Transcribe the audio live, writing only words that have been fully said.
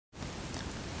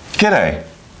G'day,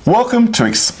 welcome to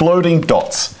Exploding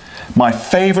Dots, my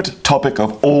favorite topic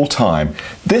of all time.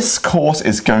 This course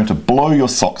is going to blow your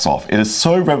socks off. It is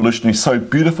so revolutionary, so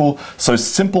beautiful, so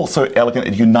simple, so elegant.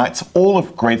 It unites all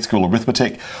of grade school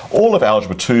arithmetic, all of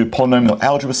Algebra 2, polynomial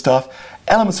algebra stuff,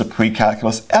 elements of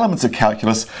pre-calculus, elements of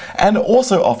calculus, and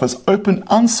also offers open,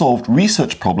 unsolved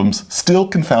research problems still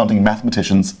confounding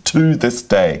mathematicians to this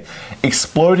day.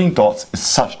 Exploding Dots is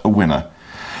such a winner.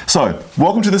 So,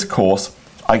 welcome to this course.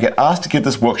 I get asked to give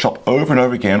this workshop over and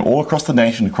over again all across the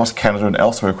nation, across Canada and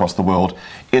elsewhere across the world.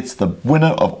 It's the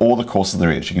winner of all the courses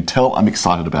there is. You can tell I'm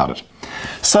excited about it.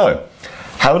 So,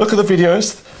 have a look at the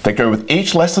videos that go with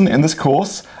each lesson in this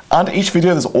course. Under each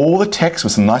video there's all the text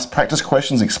with some nice practice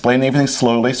questions explaining everything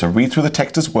slowly, so read through the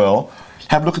text as well.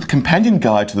 Have a look at the companion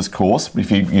guide to this course.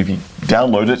 If you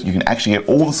download it, you can actually get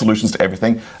all the solutions to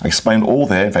everything. I explain all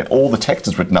there. In fact, all the text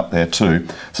is written up there too.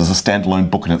 So it's a standalone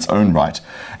book in its own right.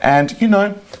 And you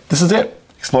know, this is it.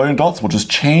 Exploding Dots will just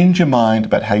change your mind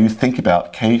about how you think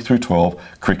about K through 12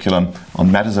 curriculum on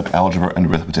matters of algebra and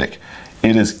arithmetic.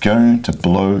 It is going to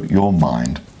blow your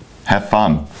mind. Have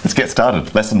fun. Let's get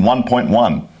started. Lesson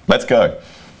 1.1. Let's go.